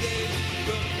these days.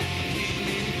 But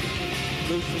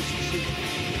looks like she should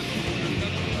win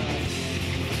another life,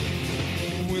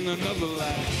 win another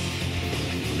life,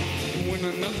 win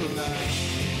another life,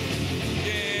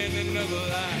 yeah, and another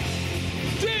life.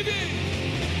 David!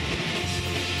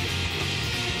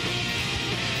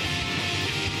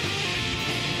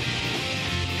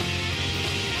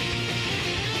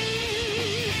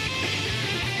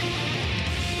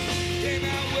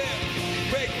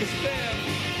 Break the spell,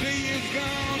 3 years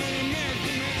gone in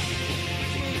American man.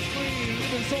 Smooth clean,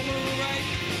 living somewhere right.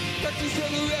 Touch each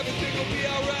other, everything will be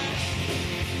alright.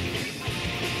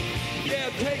 Yeah,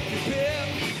 take the pill,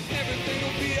 everything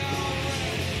will be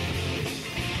alright.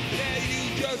 Yeah, you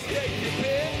just take the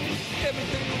pill,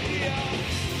 everything will be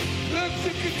alright. Looks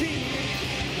like a teenage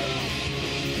girl,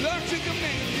 looks like a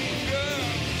magazine girl,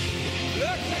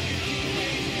 looks like a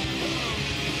teenage girl.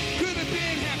 Could have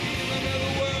been happy in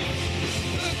another world.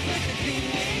 Like a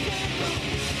teenager,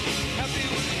 happy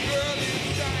with the girl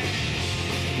inside.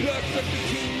 Looks like a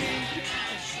teenager.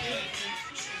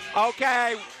 Okay,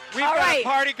 we've got a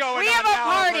party going on. We have a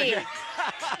party.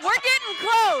 We're getting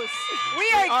close. We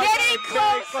are getting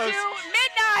close to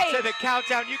midnight. To the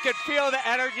countdown. You can feel the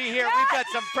energy here. Yes. We've got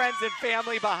some friends and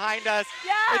family behind us.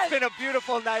 Yes. It's been a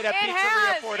beautiful night at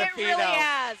Pizzeria Portofino. It really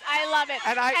has. I love it.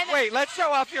 And wait, let's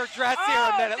show off your dress here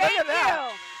a minute. Look at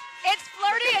that. It's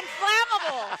flirty and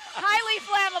flammable, highly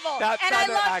flammable, and I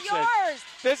love yours.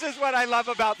 This is what I love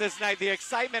about this night. The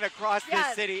excitement across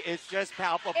this city is just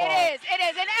palpable. It is, and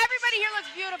everybody here looks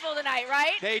beautiful tonight,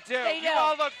 right? They do. You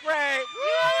all look great.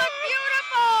 You all look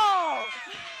beautiful.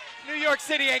 New York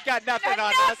City ain't got nothing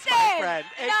on us, my friend.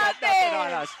 Ain't got nothing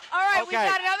on us. All right, okay. we've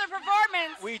got another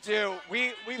performance. We do.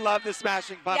 We love the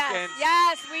Smashing Pumpkins.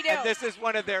 Yes, we do. And this is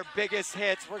one of their biggest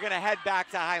hits. We're going to head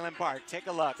back to Highland Park. Take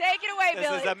a look. Take it away, Billy.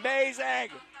 This is amazing.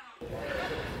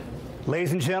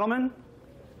 Ladies and gentlemen,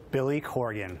 Billy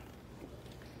Corgan.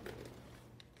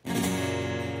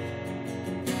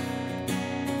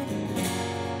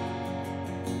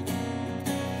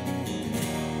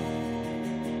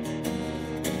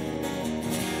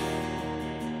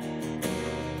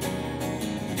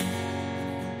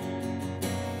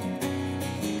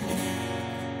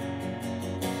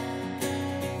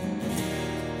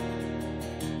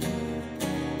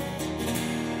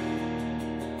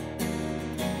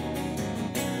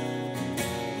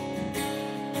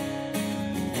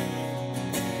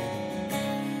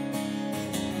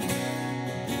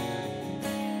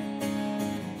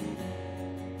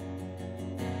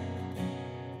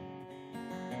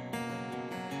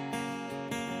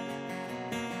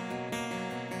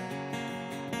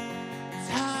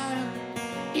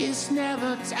 It's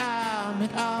never time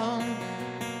at all.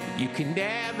 You can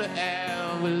never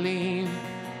ever leave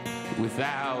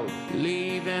without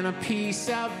leaving a piece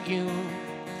of you.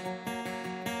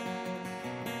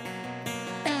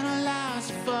 And our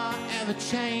lives are forever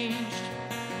changed.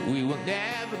 We will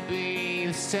never be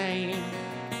the same.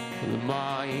 The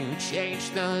more you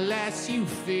change, the less you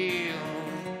feel.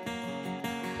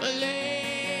 Believe.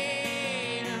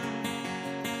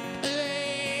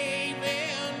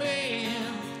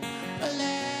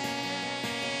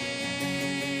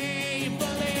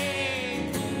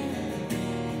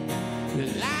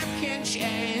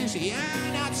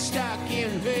 You're not stuck in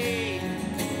vain.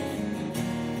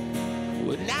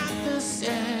 We're not the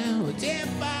same, we're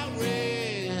different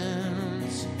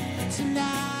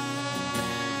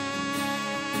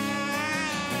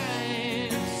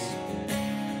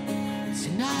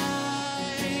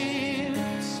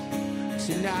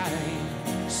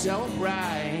tonight, so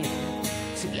bright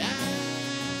tonight.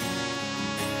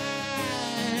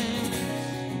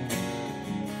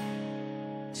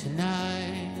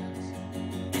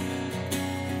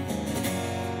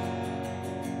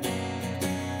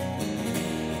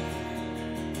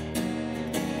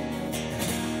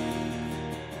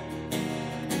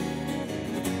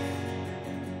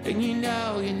 And you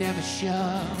know you're never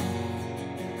sure,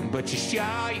 but you're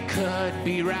sure you could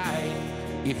be right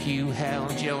if you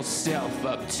held yourself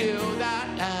up to the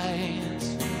light.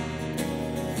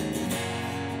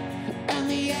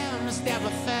 must ever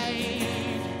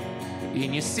fade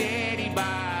in your city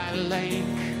by the lake,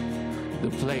 the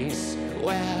place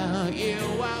where you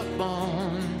were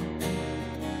born.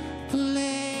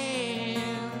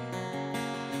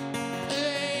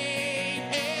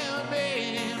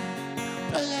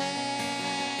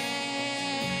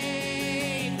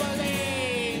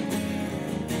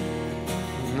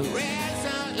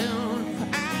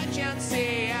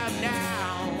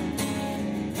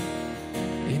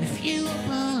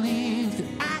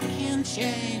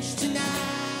 Change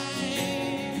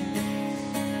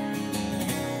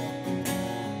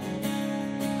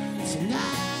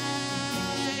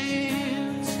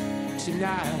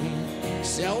tonight,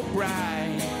 so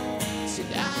bright.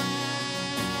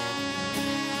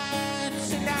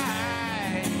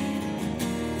 Tonight,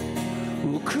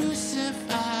 we'll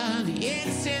crucify the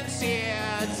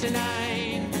insincere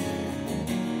tonight.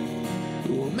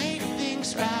 We'll make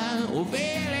things right, we'll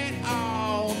veil it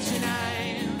all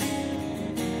tonight.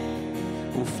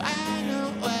 We'll find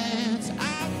a way to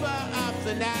offer up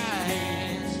the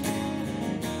night,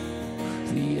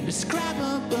 the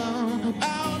indescribable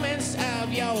moments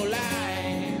of your life.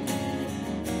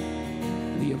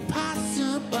 The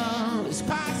impossible is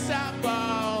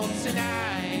possible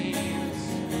tonight.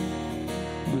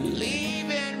 Believe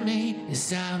in me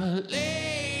as I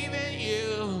believe in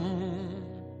you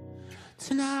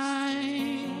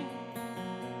tonight.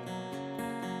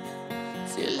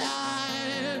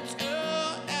 Tonight,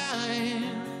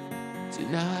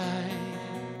 tonight,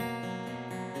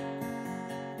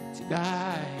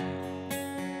 tonight.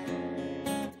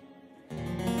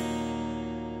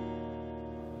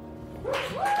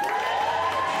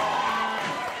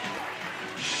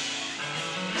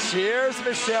 Cheers,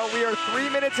 Michelle. We are 3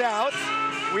 minutes out.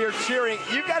 We are cheering.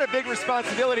 You've got a big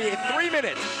responsibility in 3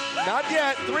 minutes. Not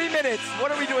yet, 3 minutes.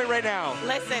 What are we doing right now?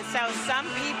 Listen, so some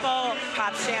people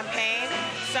pop champagne,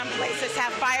 some places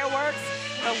have fireworks,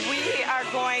 but we are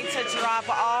going to drop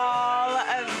all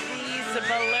of these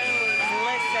balloons.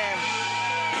 Listen,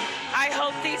 I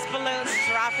hope these balloons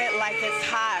drop it like it's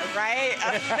hot, right?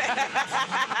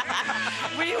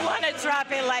 We want to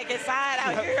drop it like it's hot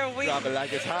out here. Drop it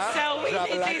like it's hot. So we Drop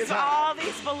it need like these, it's hot. all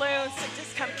these balloons to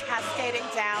just come cascading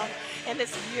down in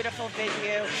this beautiful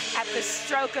venue. At the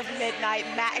stroke of midnight,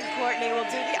 Matt and Courtney will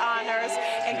do the honors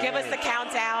and give us the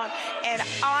countdown. And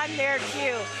on their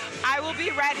cue, I will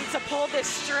be ready to pull this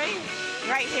string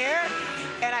right here.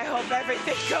 And I hope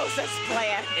everything goes as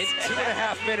planned. In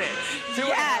 2.5 minutes.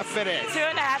 2.5 minutes.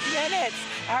 2.5 minutes.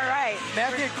 All right.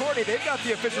 Matthew and Courtney, they've got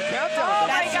the official countdown. Oh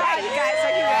my That's God, right, you guys.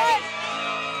 Are you ready?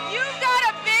 You've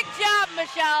got a big job,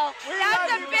 Michelle.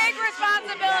 That's a love you, big Michelle.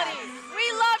 responsibility. We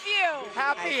love you.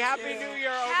 Happy New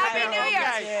Year over Happy there. New Year.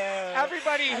 Okay.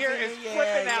 Everybody here is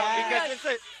flipping out because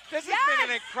this has been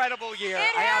an incredible year.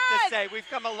 It I have to has. say, we've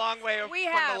come a long way from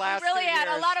the last We really 2 had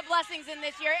years. a lot of blessings in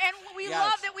this year. And we Yes.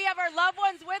 love that we have our loved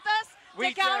ones with us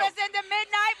We to count do. us into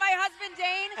midnight. My husband,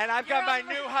 Dane. And I've got you're my on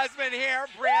the- new husband here,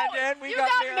 Brandon. We You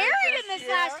got married in this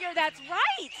last year. That's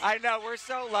right. I know, we're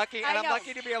so lucky, and I I'm know.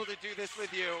 lucky to be able to do this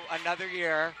with you another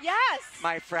year. Yes.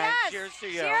 My friend, Yes. cheers to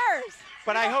you. Cheers.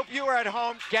 But I hope you are at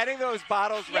home getting those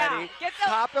bottles ready. Get the-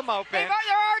 Pop them open. They're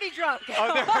already drunk.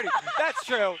 Oh, they're already, that's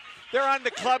true. They're on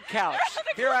the club couch.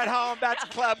 Here at home, that's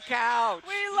club couch.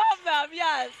 We love them,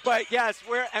 yes. But yes,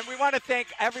 we want to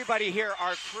thank everybody here,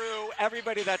 our crew,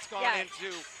 everybody that's gone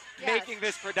into making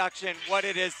this production what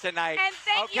it is tonight. And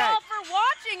thank you all for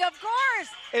watching, of course.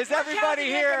 Is We're everybody counting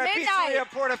here into at midnight.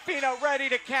 Pizzeria Portofino ready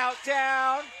to count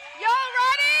down? Y'all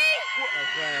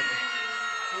ready?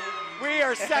 We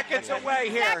are seconds away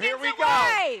here. Seconds Here we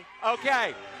away. go.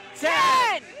 Okay.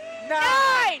 10,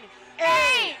 9,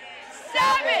 8,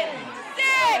 7,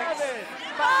 6,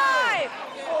 5,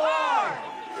 4,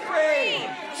 3,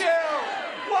 2,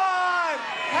 1.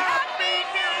 Happy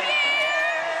New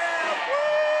Year!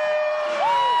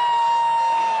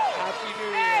 Happy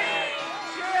New Year!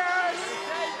 Cheers!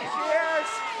 Cheers!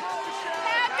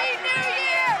 Happy New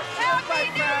Year! Happy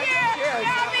New Year! Cheers!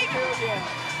 Happy New Year!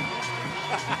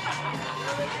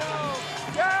 Here we go!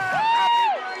 Yeah!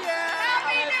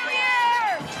 Happy New Year!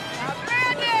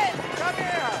 Brandon! Come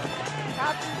here!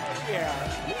 Happy New Year!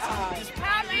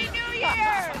 Happy New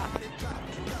Year!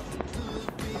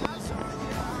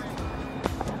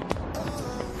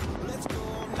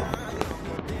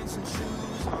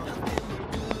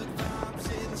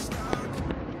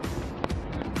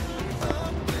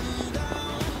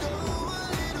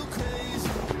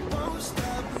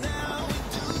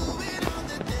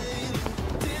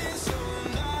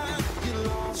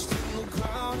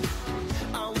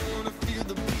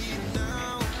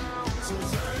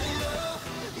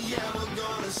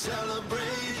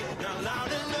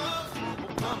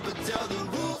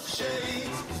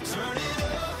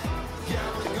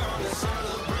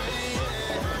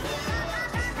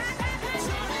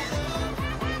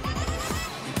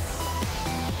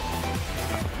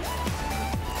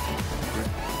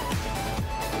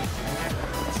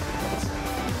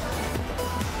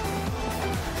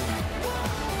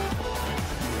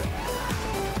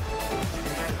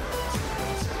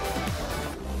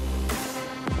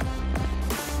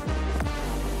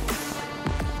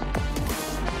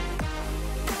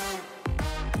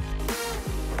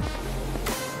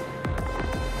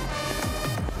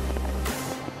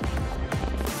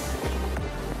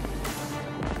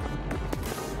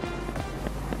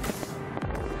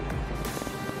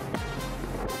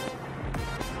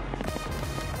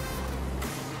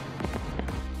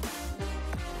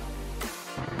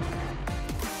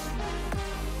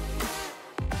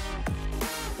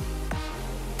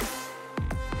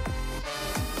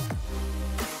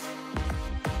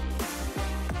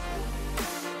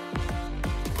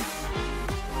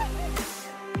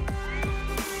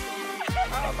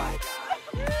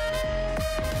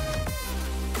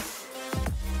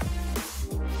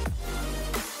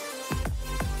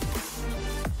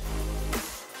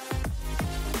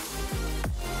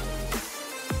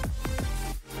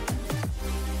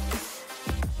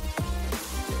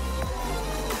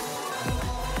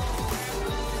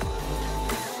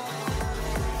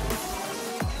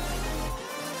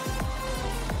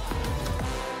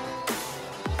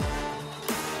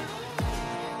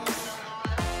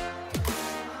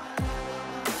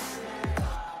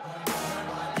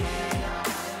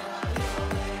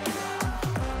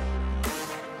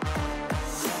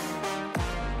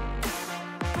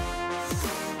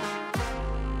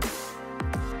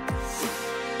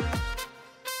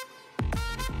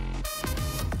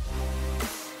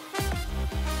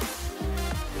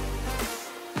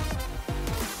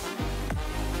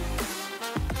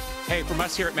 Hey, from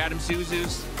us here at Madame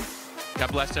ZuZu's,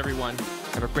 God bless everyone.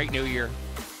 Have a great new year.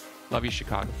 Love you,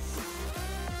 Chicago.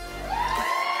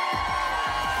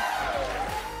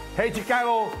 Hey,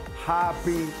 Chicago,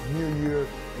 Happy New Year.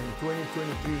 In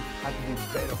 2023, has to be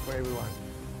better for everyone.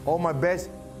 All my best.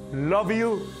 Love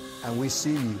you, and we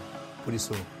see you pretty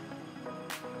soon.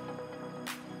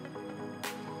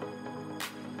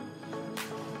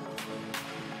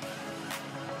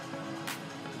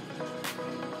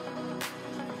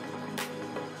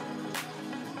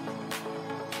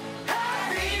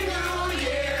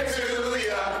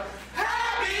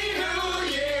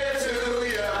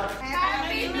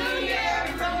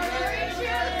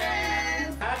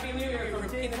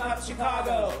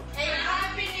 Chicago. A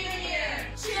Happy New Year.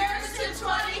 Cheers to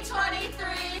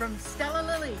 2023. From Stella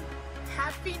Lilly,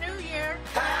 Happy New Year.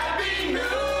 Happy New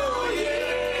Year.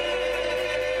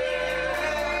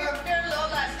 Dear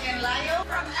Lola and Lyle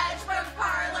from Edgebrook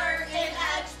Parlor in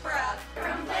Edgebrook.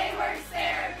 From Playworks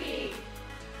Therapy.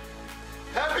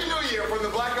 Happy New Year from the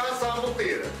Black Ensemble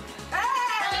Theater.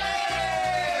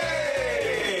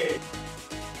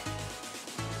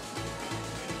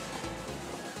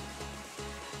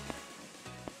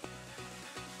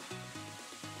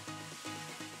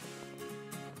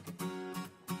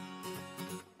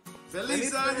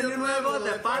 Feliz Año Nuevo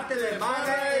de parte de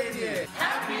Navarrete.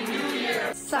 Happy New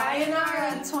Year.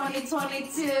 Sayonara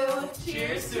 2022.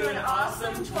 Cheers to an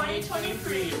awesome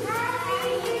 2023. Happy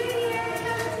New Year.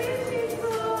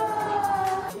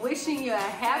 Wishing you a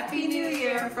Happy New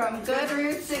Year from Good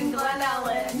Roots in Glen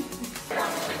Ellen.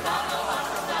 From Chicago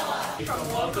Acapella. From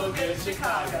Local Good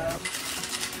Chicago.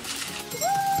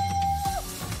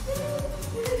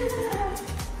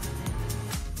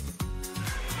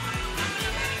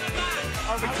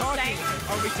 Are we talking?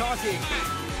 Are we talking?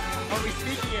 Are we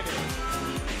speaking in it?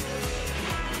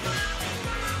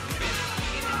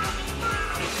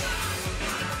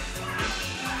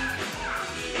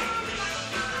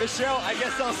 Michelle, I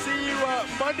guess I'll see you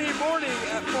Monday morning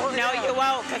at 4 a.m. No, you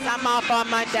won't, because I'm off on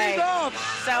Monday. She's off.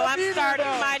 So I'm starting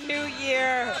though. my new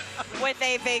year with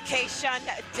a vacation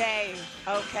day,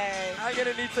 okay? I'm going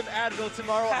to need some Advil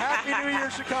tomorrow. Happy New Year,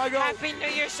 Chicago. Happy New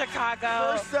Year,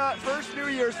 Chicago. First New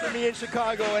Year's for me in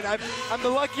Chicago, and I'm the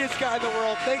luckiest guy in the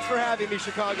world. Thanks for having me,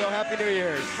 Chicago. Happy New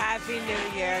Year's. Happy New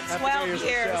Year. Happy 12 New Year's,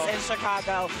 years Michelle. in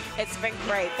Chicago. It's been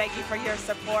great. Thank you for your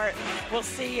support. We'll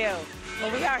see you.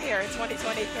 Well, we are here in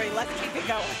 2023. Let's keep it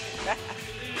going.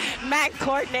 Matt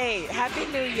Courtney, Happy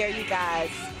New Year, you guys.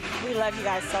 We love you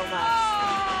guys so much.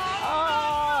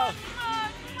 Oh,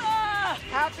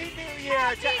 Happy New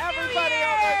Year to everybody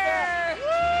over there.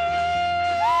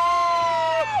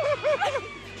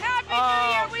 Happy New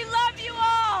Year. We love you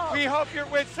all. We hope you're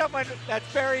with someone that's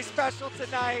very special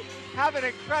tonight. Have an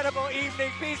incredible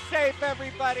evening. Be safe,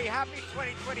 everybody. Happy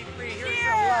 2023. Here's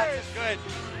some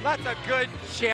lots of good